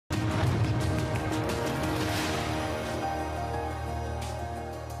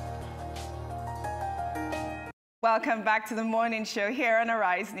Welcome back to the morning show here on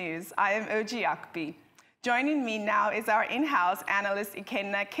Arise News. I am Oji Akpi. Joining me now is our in-house analyst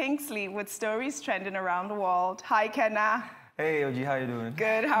Ikenna Kingsley with stories trending around the world. Hi, Ikenna. Hey, Oji, how you doing?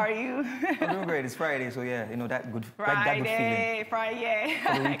 Good, how are you? I'm doing great. It's Friday, so yeah, you know, that good feeling. Friday.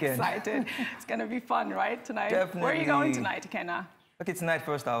 For the weekend. Excited. It's going to be fun, right, tonight? Definitely. Where are you going tonight, Ikenna? Okay, tonight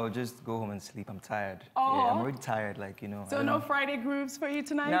first I'll just go home and sleep. I'm tired. Oh. Yeah, I'm already tired, like, you know. So no Friday grooves for you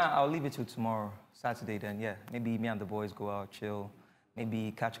tonight? Nah, I'll leave it till tomorrow, Saturday then, yeah. Maybe me and the boys go out, chill.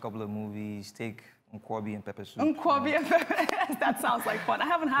 Maybe catch a couple of movies, take Nkwobi and pepper soup. Nkwobi and pepper That sounds like fun. I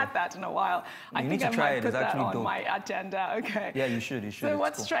haven't had that in a while. I think I might put that on my agenda. Okay. Yeah, you should. So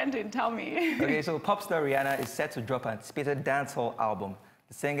what's trending? Tell me. Okay, so pop star Rihanna is set to drop an anticipated dancehall album.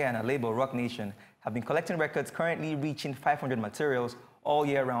 The singer and her label, Rock Nation, have been collecting records currently reaching 500 materials all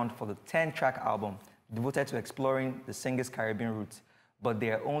year round for the 10-track album devoted to exploring the singer's Caribbean roots. But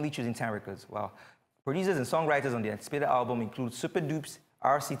they are only choosing 10 records. Wow. Producers and songwriters on the anticipated album include Super Dupes,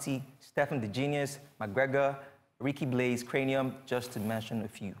 RCT, Stephen the Genius, McGregor, Ricky Blaze, Cranium, just to mention a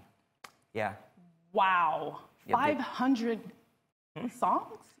few. Yeah. Wow. Yep, 500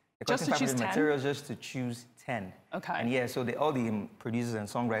 songs? Just to choose 10? Materials just to choose 10. Okay. And yeah, so all the producers and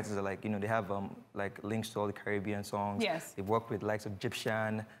songwriters are like, you know, they have like links to all the Caribbean songs. Yes. They've worked with likes of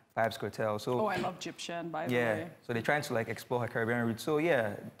Egyptian, Vibes Cartel. So, oh, I love Egyptian, by the way. Yeah, so they're trying to like explore her Caribbean roots. So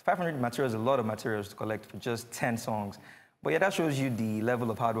yeah, 500 materials is a lot of materials to collect for just 10 songs. But yeah, that shows you the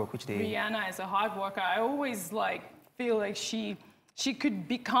level of hard work which they... Rihanna is a hard worker. I always like feel like she could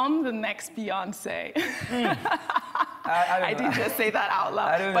become the next Beyonce. I didn't just say that out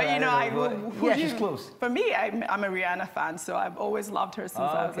loud. But you know, yeah, she's close. For me, I'm a Rihanna fan, so I've always loved her since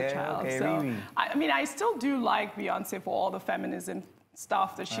I was a child. Okay, so really? I mean, I still do like Beyonce for all the feminism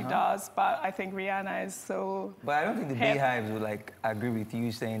stuff that she does, but I think Rihanna is so. But I don't think the Beehives would like agree with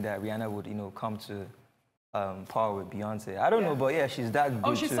you saying that Rihanna would, you know, come to par with Beyonce. I don't know, but yeah, she's that good.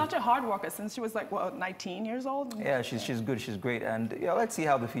 Oh, she's such a hard worker since she was like, what, 19 years old? Yeah, she's good, she's great. And yeah, let's see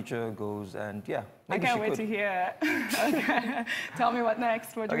how the future goes. And yeah, maybe I can't wait to hear. Okay. Tell me what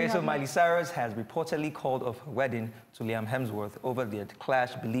next. Okay, so Miley Cyrus has reportedly called off her wedding to Liam Hemsworth over the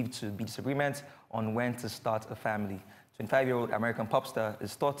clash believed to be disagreements on when to start a family. 25-year-old American pop star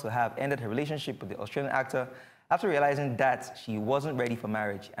is thought to have ended her relationship with the Australian actor after realizing that she wasn't ready for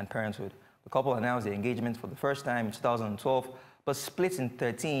marriage and parenthood. The couple announced their engagement for the first time in 2012, but split in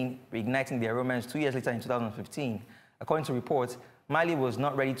 2013, reigniting their romance 2 years later in 2015. According to reports, Miley was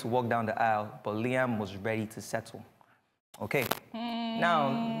not ready to walk down the aisle, but Liam was ready to settle. Okay.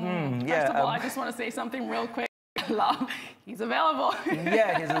 Now, yeah. First of all, I just want to say something real quick. He's available.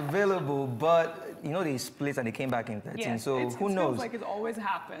 Yeah, he's available, but you know they split and they came back in 13. Yes, so who knows? It feels like it always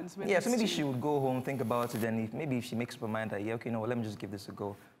happens. Yeah, so maybe she would go home, think about it, and maybe if she makes up her mind that, yeah, okay, no, let me just give this a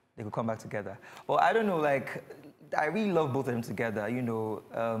go, they could come back together. Well, I don't know, like, I really love both of them together. You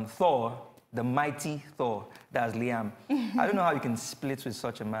know, Thor, the mighty Thor, that's Liam. I don't know how you can split with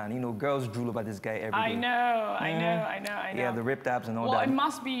such a man. You know, girls drool over this guy every day. I know. Yeah, the ripped abs and all that. Well, it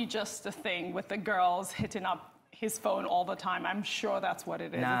must be just a thing with the girls hitting up his phone all the time. I'm sure that's what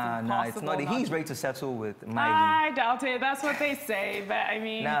it is. Nah, it's not. He's ready to settle with Miley. I doubt it. That's what they say. But I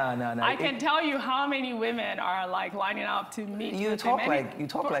mean, I can tell you how many women are like lining up to meet you with talk him.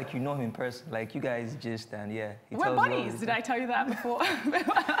 Like you know him in person. Like you guys just yeah. We're buddies. Did I tell you that before?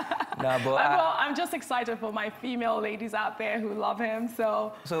 Nah, but well, I'm just excited for my female ladies out there who love him.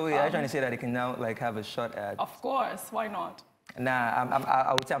 So wait, are you trying to say that they can now like have a shot at? Of course. Why not? Nah,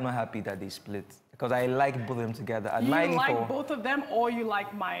 I would say I'm not happy that they split. Because I like both of them together. And you Miley like both of them, or you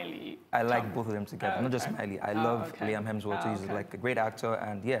like Miley? I like both of them together, not just Miley. I love Liam Hemsworth. He's like a great actor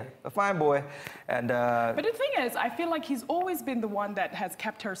and yeah, a fine boy. And but the thing is, I feel like he's always been the one that has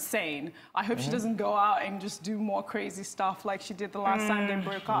kept her sane. I hope she doesn't go out and just do more crazy stuff like she did the last time they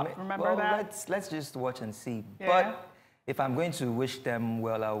broke up. Remember that? Let's just watch and see. Yeah. But if I'm going to wish them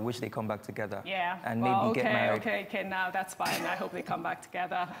well, I'll wish they come back together. Yeah. And maybe get married. Okay, now that's fine. I hope they come back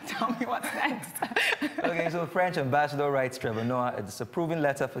together. Tell me what's next. Okay, so French ambassador writes Trevor Noah a disapproving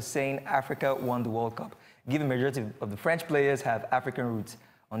letter for saying Africa won the World Cup, given the majority of the French players have African roots.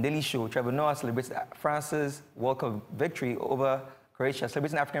 On Daily Show, Trevor Noah celebrated France's World Cup victory over Croatia,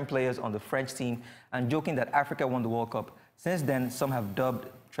 celebrating African players on the French team and joking that Africa won the World Cup. Since then, some have dubbed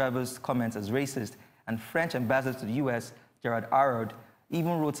Trevor's comments as racist, and French ambassador to the US, Gerard Arod,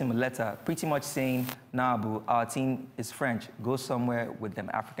 even wrote him a letter pretty much saying, nah, boo, our team is French. Go somewhere with them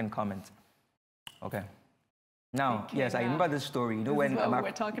African comments. Okay. Now, yes, I remember this story. You know, when we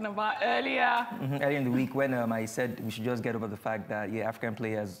were talking about earlier. Earlier in the week when I said we should just get over the fact that, yeah, African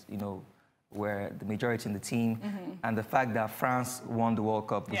players, you know, were the majority in the team. And the fact that France won the World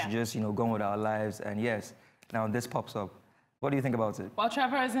Cup, we should just, you know, go on with our lives. And yes, now this pops up. What do you think about it? Well,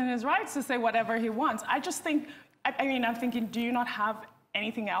 Trevor is in his rights to say whatever he wants. I just think, I mean, I'm thinking, do you not have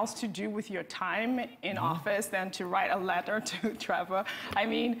anything else to do with your time in office than to write a letter to Trevor? I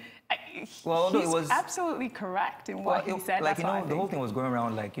mean, he's absolutely correct in what he said. Like, you know, the whole thing was going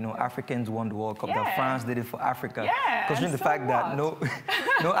around like, you know, Africans won the World Cup, that France did it for Africa. Yeah, considering the fact that no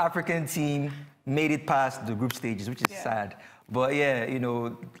African team made it past the group stages, which is sad. But yeah, you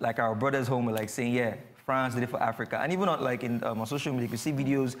know, like our brothers home were like saying, yeah, France did it for Africa. And even on, like on social media, you can see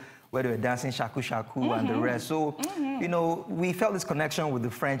videos where they were dancing shaku shaku and the rest. So, you know, we felt this connection with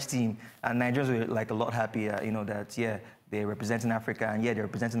the French team, and Nigerians were like a lot happier, you know, that, yeah, they're representing Africa, and yeah, they're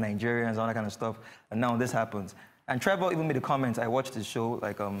representing Nigerians, all that kind of stuff. And now this happens. And Trevor even made a comment. I watched his show,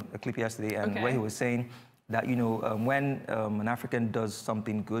 like a clip yesterday, and where he was saying that, you know, when an African does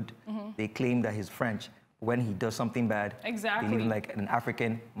something good, they claim that he's French. When he does something bad, they leave him like an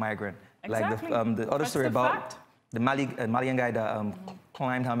African migrant. Exactly. Like the other story about the Malian guy that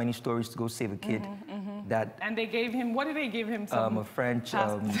climbed how many stories to go save a kid. And they gave him, what did they give him? Some a French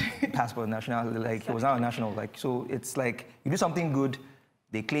passport, national, like he was not a national. Like, so it's like you do something good,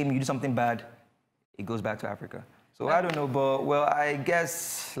 they claim you do something bad, it goes back to Africa. So I don't know, but well, I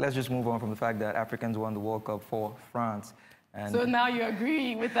guess let's just move on from the fact that Africans won the World Cup for France. And so now you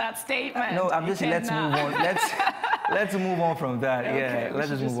agree with that statement? No, I'm just saying let's move on. Let's move on from that. Okay, yeah, let's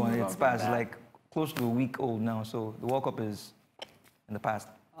just move on. It's past like close to a week old now, so the World Cup is in the past.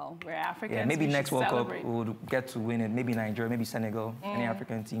 Well, we're Africans. Yeah, maybe next World Cup we'll get to win it. Maybe Nigeria, maybe Senegal, any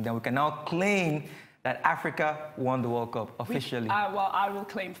African team. Then we can now claim that Africa won the World Cup officially. Well, I will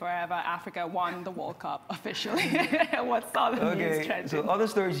claim forever Africa won the World Cup officially. What's all the news trending? So other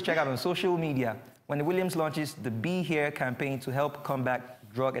stories to check out on social media. When the Williams launches the Be Here campaign to help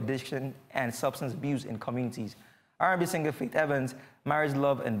combat drug addiction and substance abuse in communities. R&B singer Faith Evans marries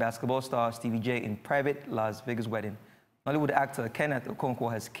Love and basketball star Stevie J in private Las Vegas wedding. Nollywood actor Kenneth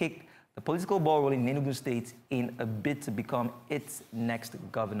Okonkwo has kicked the political ball rolling in Enugu State in a bid to become its next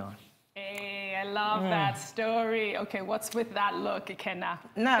governor. Hey, I love that story. Okay, what's with that look, Ikenna?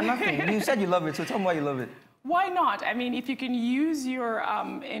 Nah, nothing. You said you love it, so tell me why you love it. Why not? I mean, if you can use your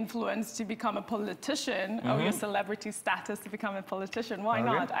influence to become a politician or your celebrity status to become a politician, why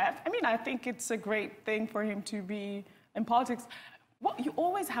not? I mean, I think it's a great thing for him to be in politics. Well, you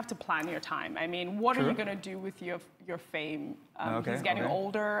always have to plan your time. I mean, what are you going to do with your fame? He's getting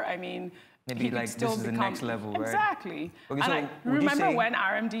older. I mean, maybe like this is the next level, right? Exactly. Okay, and so remember when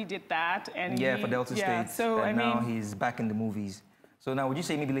RMD did that? And for Delta State. So and now he's back in the movies. So now, would you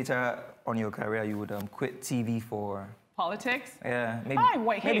say maybe later on your career you would quit TV for politics? Yeah, maybe.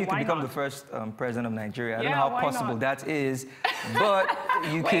 Maybe you could become the first president of Nigeria. I don't know how possible that is, but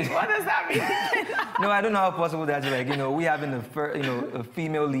you could. What does that mean? No, I don't know how possible that is. Like, you know, we having a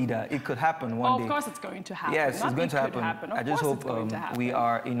female leader. It could happen one day. Of course, it's going to happen. Yes, it's going to happen. I just hope we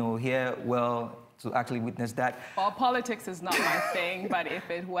are, you know, here to actually witness that. Well, politics is not my thing, but if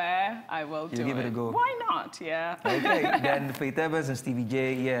it were, I will do it. Give it a go. Why not? Yeah. Okay. Then Faith Evans and Stevie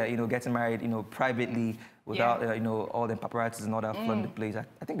J, you know, getting married, you know, privately without, you know, all the paparazzis and all that fun place.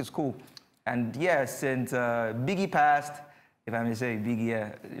 I think it's cool. And yeah, since Biggie passed, if I may say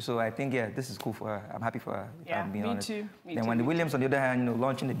Biggie, so I think this is cool for her. I'm happy for her. Yeah, I'm being honest. Me too. Then when the Williams, on the other hand, you know,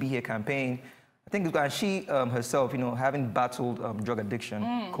 launching the Be Here campaign. I think she herself, you know, having battled drug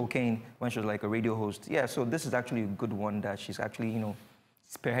addiction, cocaine, when she was like a radio host. Yeah, so this is actually a good one that she's actually, you know,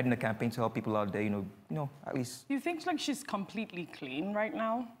 spearheading the campaign to help people out there, you know, at least. Do you think like she's completely clean right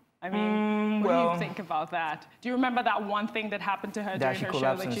now? I mean, what do you think about that? Do you remember that one thing that happened to her during her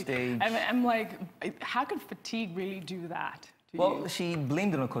show? Like she stage. I'm like, how could fatigue really do that? She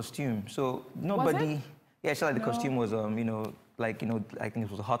blamed it on a costume. So nobody. Yeah, she like the costume was, you know, like, you know, I think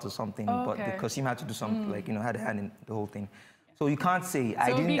it was hot or something, but the costume had to do something, like, you know, had a hand in the whole thing. So you can't say,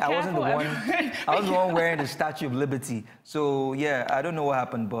 I wasn't the one, I was the one wearing the Statue of Liberty. So yeah, I don't know what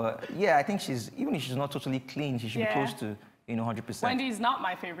happened, but yeah, I think even if she's not totally clean, she should be close to, you know, 100%. Wendy's not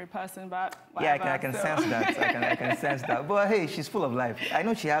my favorite person, but whatever, I can sense that. I can sense that. But hey, she's full of life. I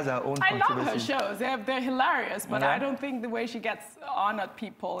know she has her own controversies. I love her shows. They're hilarious, but I don't think the way she gets on at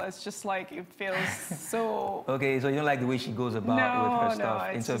people, it's just like, it feels so... Okay, so you don't like the way she goes about with her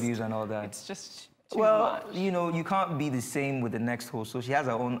stuff, interviews and all that? It's just too much. You know, you can't be the same with the next host. So she has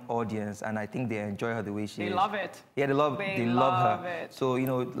her own audience, and I think they enjoy her the way she is. They love it. Yeah, they love her. It. So, you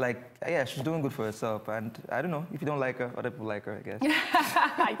know, like, yeah, she's doing good for herself. And I don't know, if you don't like her, other people like her, I guess.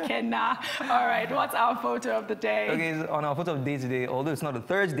 I cannot. All right, what's our photo of the day? Okay, so on our photo of the day today, although it's not a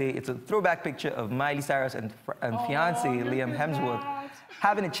Thursday, it's a throwback picture of Miley Cyrus and fiance Liam Hemsworth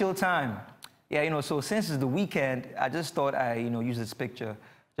having a chill time. Yeah, you know, so since it's the weekend, I just thought I, you know, use this picture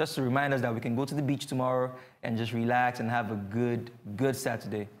just to remind us that we can go to the beach tomorrow and just relax and have a good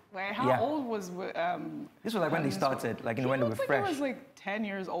Saturday. Wait, how old was this was like when they started, like when they were fresh. He was like 10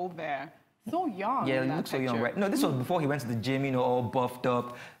 years old there. So young. Yeah, he looks so young, right? No, this was before he went to the gym, you know, all buffed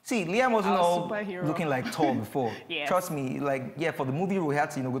up. See, Liam wasn't all looking like tall before. Yes. Trust me, like, yeah, for the movie role, he had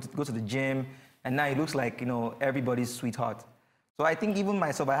to, you know, go to the gym, and now he looks like, you know, everybody's sweetheart. So I think even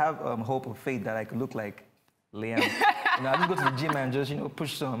myself, I have hope or faith that I could look like Liam. You know, I just go to the gym and just, you know,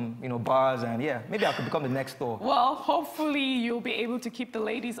 push some, you know, bars, and yeah, maybe I could become the next Thor. Well, hopefully you'll be able to keep the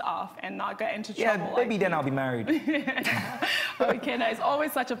ladies off and not get into trouble. Yeah, maybe then I'll be married. Okay, it's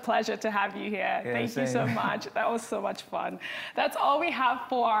always such a pleasure to have you here. Yeah, Thank you so much. That was so much fun. That's all we have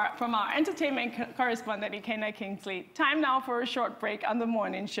from our entertainment correspondent, Ikenna Kingsley. Time now for a short break on the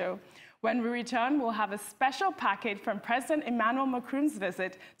morning show. When we return, we'll have a special package from President Emmanuel Macron's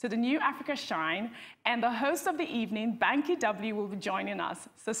visit to the New Africa Shrine, and the host of the evening, Banky W, will be joining us,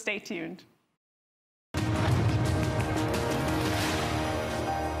 so stay tuned.